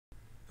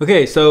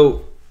Okay,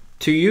 so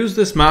to use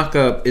this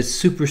mockup is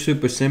super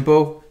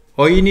simple.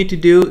 All you need to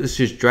do is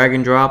just drag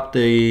and drop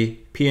the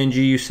PNG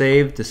you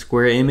saved, the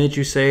square image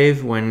you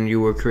saved when you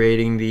were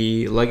creating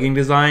the legging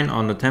design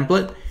on the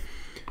template.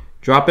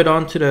 Drop it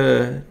onto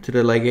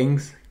the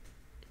leggings.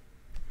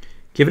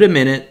 Give it a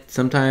minute.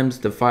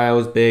 Sometimes the file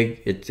is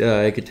big. It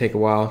could take a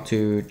while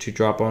to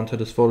drop onto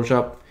this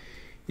Photoshop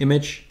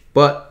image.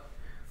 But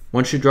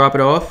once you drop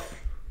it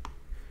off,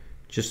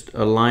 just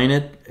align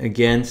it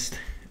against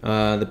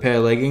the pair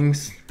of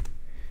leggings.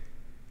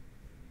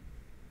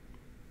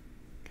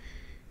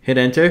 Hit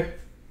enter.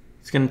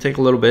 It's going to take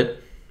a little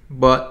bit,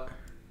 but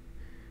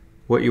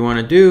what you want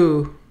to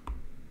do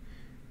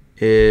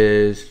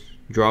is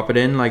drop it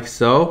in like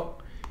so,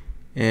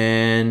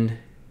 and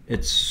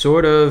it's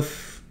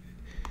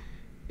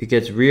it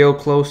gets real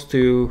close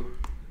to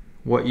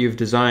what you've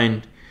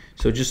designed.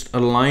 So just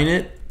align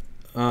it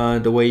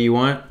the way you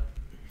want,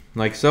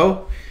 like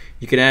so.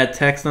 You can add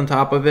text on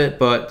top of it,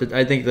 but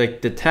I think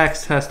like the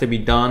text has to be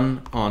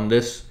done on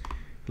this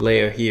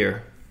layer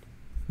here.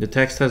 The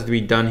text has to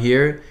be done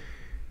here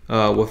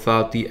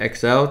without the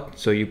X out.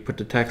 So you put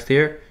the text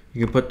here.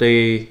 You can put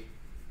the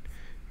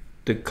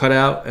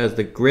cutout as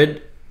the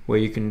grid where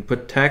you can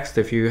put text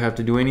if you have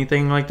to do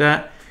anything like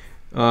that.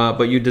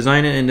 But you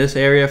design it in this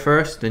area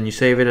first, then you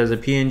save it as a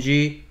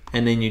PNG,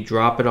 and then you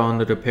drop it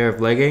onto the pair of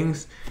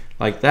leggings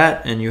like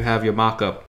that, and you have your mock-up.